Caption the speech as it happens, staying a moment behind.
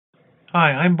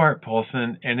Hi, I'm Bart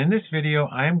Polson, and in this video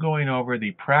I am going over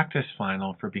the practice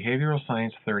final for Behavioral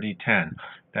Science 3010.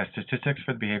 That's Statistics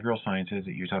for the Behavioral Sciences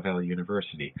at Utah Valley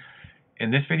University.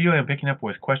 In this video I'm picking up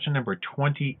with question number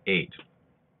 28.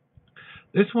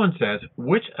 This one says,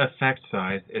 which effect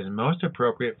size is most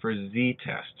appropriate for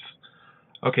z-tests?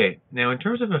 Okay, now in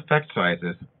terms of effect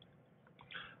sizes,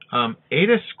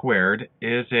 eta squared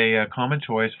is a common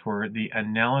choice for the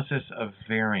analysis of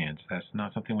variance. That's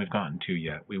not something we've gotten to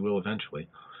yet. We will eventually.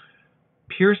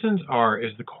 Pearson's R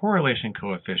is the correlation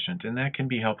coefficient, and that can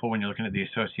be helpful when you're looking at the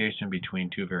association between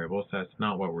two variables. That's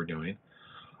not what we're doing.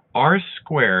 R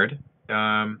squared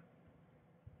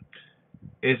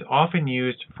is often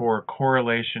used for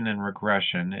correlation and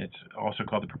regression. It's also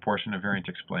called the proportion of variance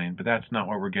explained, but that's not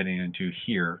what we're getting into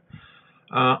here.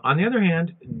 On the other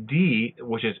hand, D,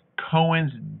 which is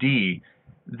Cohen's D,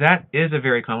 that is a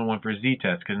very common one for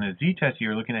z-tests, because in a z-test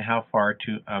you're looking at how far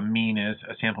to a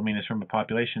sample mean is from a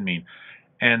population mean.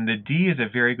 And the D is a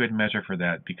very good measure for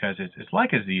that because it's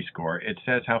like a z-score. It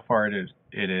says how far it is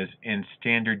in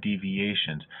standard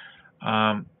deviations.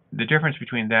 The difference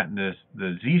between that and the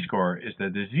z-score is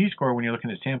that the z-score, when you're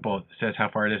looking at sample, says how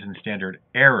far it is in standard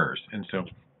errors. And so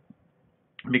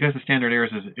because the standard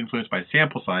errors is influenced by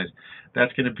sample size,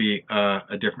 that's going to be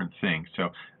a different thing. So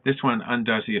this one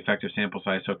undoes the effect of sample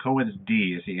size. So Cohen's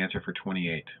D is the answer for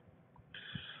 28.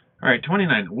 All right,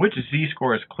 29. Which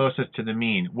z-score is closest to the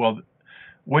mean? Well,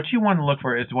 what you want to look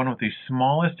for is the one with the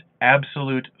smallest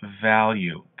absolute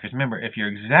value. Because remember, if you're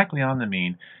exactly on the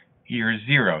mean, you're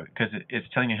 0, because it's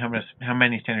telling you how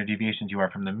many standard deviations you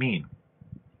are from the mean.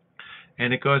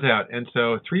 And it goes out. And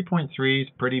so 3.3 is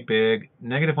pretty big.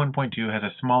 Negative 1.2 has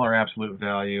a smaller absolute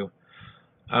value.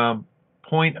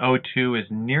 0.02 is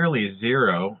nearly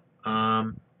 0.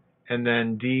 And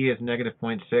then D is negative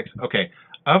 0.6. Okay,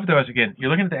 of those, again, you're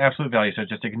looking at the absolute value, so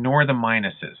just ignore the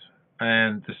minuses.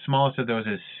 And the smallest of those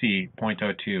is C,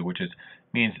 0.02, which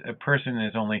means a person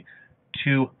is only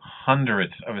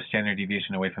 0.02 of a standard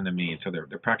deviation away from the mean, so they're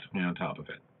practically on top of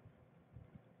it.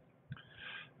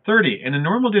 30. In a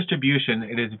normal distribution,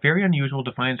 it is very unusual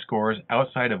to find scores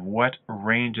outside of what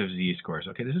range of z-scores?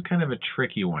 Okay, this is kind of a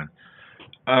tricky one.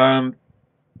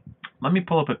 Let me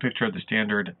pull up a picture of the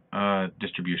standard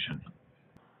distribution.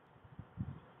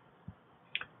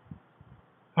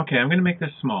 Okay, I'm going to make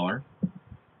this smaller.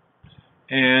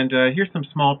 And here's some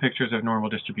small pictures of normal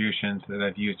distributions that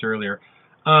I've used earlier.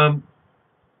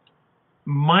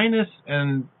 Minus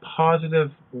and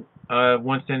positive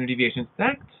 1 standard deviations,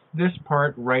 that's this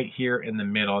part right here in the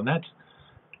middle, and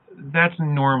that's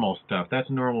normal stuff. That's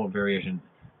normal variation.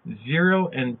 0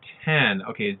 and 10.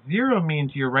 Okay, 0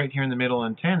 means you're right here in the middle,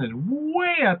 and 10 is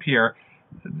way up here,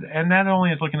 and that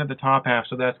only is looking at the top half,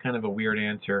 so that's kind of a weird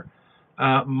answer.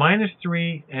 Minus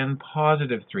 3 and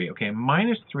positive 3. Okay,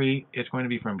 minus 3 is going to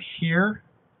be from here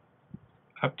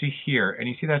up to here, and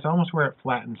you see that's almost where it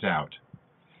flattens out.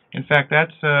 In fact,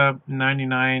 that's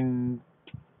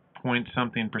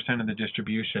 99-point-something% of the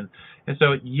distribution. And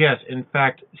so, yes, in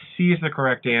fact, C is the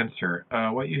correct answer.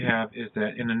 What you have is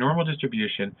that in a normal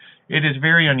distribution, it is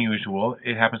very unusual,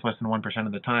 it happens less than 1%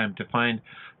 of the time, to find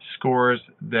scores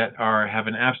that have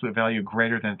an absolute value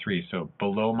greater than 3, so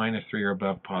below minus 3 or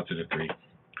above positive 3.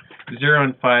 0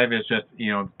 and 5 is just,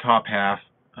 top half.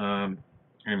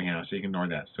 Anyhow, so you can ignore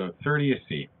that. So 30 is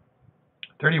C.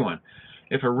 31.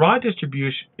 If a raw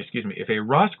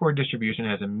score distribution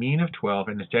has a mean of 12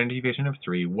 and a standard deviation of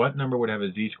 3, what number would have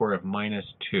a z-score of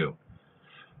minus 2?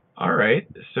 All right,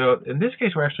 so in this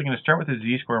case, we're actually going to start with a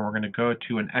z-score and we're going to go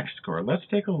to an x-score. Let's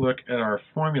take a look at our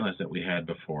formulas that we had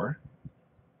before.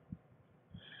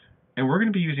 And we're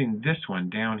going to be using this one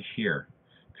down here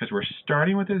because we're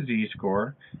starting with a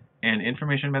z-score and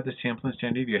information about the sample and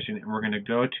standard deviation, and we're going to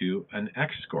go to an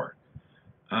x-score.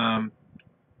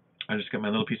 I just got my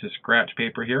little piece of scratch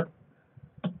paper here.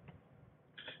 Tell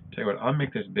you what, I'll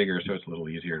make this bigger so it's a little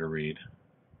easier to read.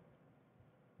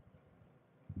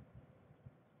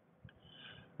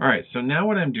 All right, so now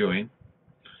what I'm doing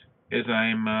is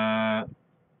I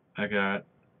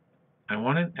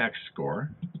want an x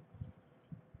score,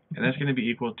 and that's going to be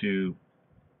equal to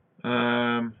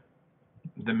the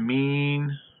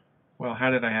mean. Well, how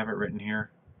did I have it written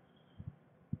here?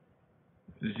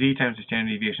 Z times the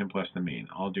standard deviation plus the mean.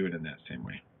 I'll do it in that same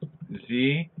way.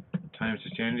 Z times the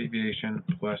standard deviation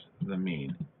plus the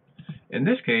mean. In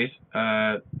this case,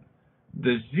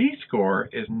 the z-score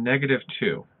is negative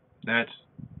 2.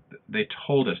 They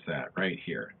told us that right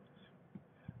here.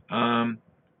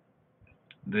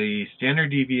 The standard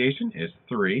deviation is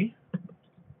 3,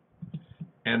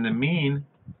 and the mean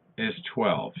is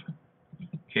 12.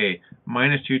 Okay,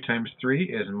 minus 2 times 3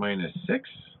 is minus 6.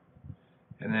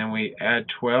 and then we add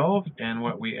 12, and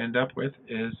what we end up with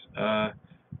is,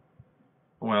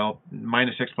 well,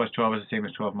 minus 6 plus 12 is the same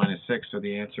as 12 minus 6, so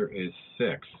the answer is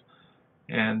 6.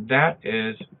 And that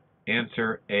is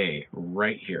answer A,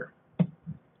 right here.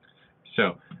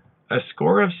 So a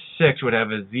score of 6 would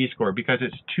have a z-score because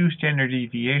it's 2 standard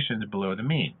deviations below the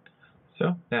mean.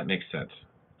 So that makes sense.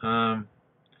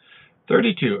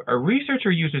 32. A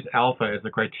researcher uses alpha as the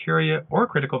criteria or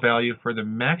critical value for the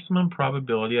maximum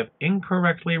probability of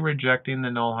incorrectly rejecting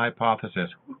the null hypothesis.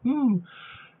 Woohoo!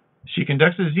 She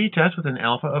conducts a z-test with an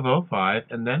alpha of 0.5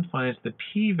 and then finds the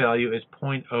p-value is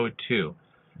 0.02.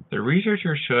 The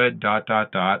researcher should ...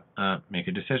 make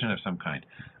a decision of some kind.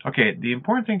 Okay, the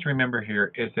important thing to remember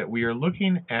here is that we are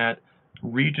looking at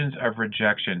regions of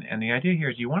rejection, and the idea here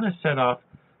is you want to set off,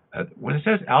 when it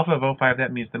says alpha of 0.5,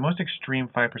 that means the most extreme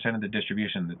 5% of the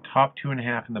distribution, the top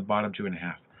 2.5 and the bottom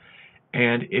 2.5.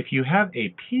 And if you have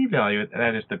a p-value,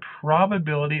 that is the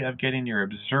probability of getting your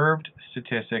observed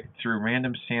statistic through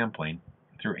random sampling,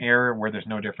 through error where there's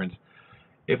no difference.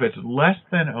 If it's less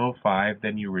than 0.5,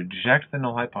 then you reject the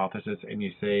null hypothesis and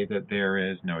you say that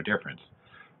there is no difference.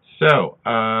 So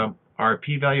our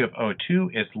p-value of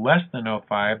 0.2 is less than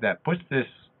 0.5. That puts this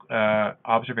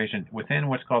observation within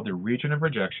what's called the region of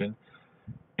rejection.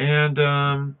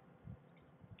 And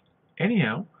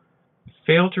anyhow,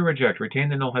 fail to reject, retain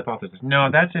the null hypothesis. No,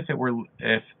 that's if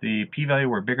the p-value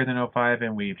were bigger than 0.5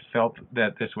 and we felt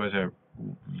that this was a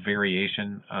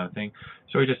variation thing.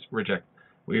 So we just reject.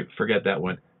 We forget that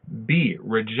one. B,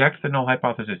 reject the null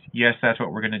hypothesis. Yes, that's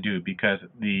what we're going to do because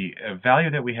the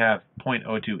value that we have,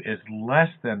 0.02, is less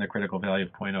than the critical value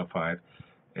of 0.05.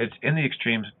 It's in the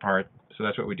extremes part, so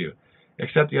that's what we do.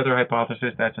 Accept the other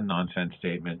hypothesis, that's a nonsense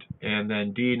statement. And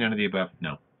then D, none of the above,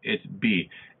 no. It's B.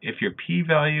 If your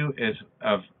p-value is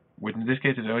which in this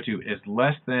case is 0.2, is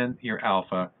less than your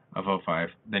alpha of 0.5,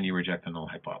 then you reject the null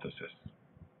hypothesis.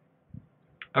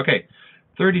 Okay.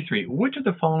 33. Which of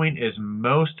the following is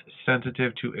most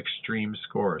sensitive to extreme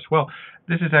scores? Well,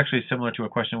 this is actually similar to a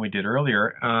question we did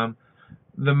earlier.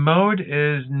 The mode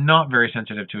is not very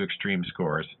sensitive to extreme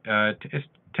scores. It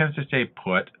tends to stay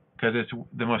put because it's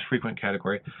the most frequent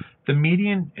category. The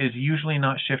median is usually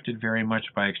not shifted very much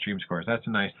by extreme scores. That's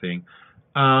a nice thing.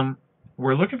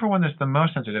 We're looking for one that's the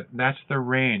most sensitive. That's the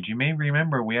range. You may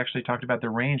remember we actually talked about the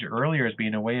range earlier as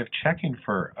being a way of checking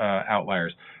for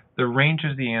outliers. The range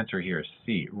is the answer here,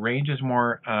 C. Range is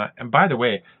more, and by the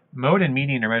way, mode and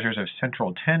median are measures of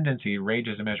central tendency. Range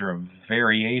is a measure of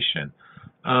variation.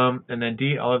 And then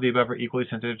D, all of the above are equally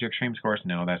sensitive to extreme scores.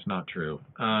 No, that's not true.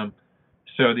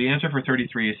 So the answer for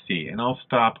 33 is C. And I'll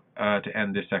stop to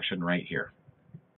end this section right here.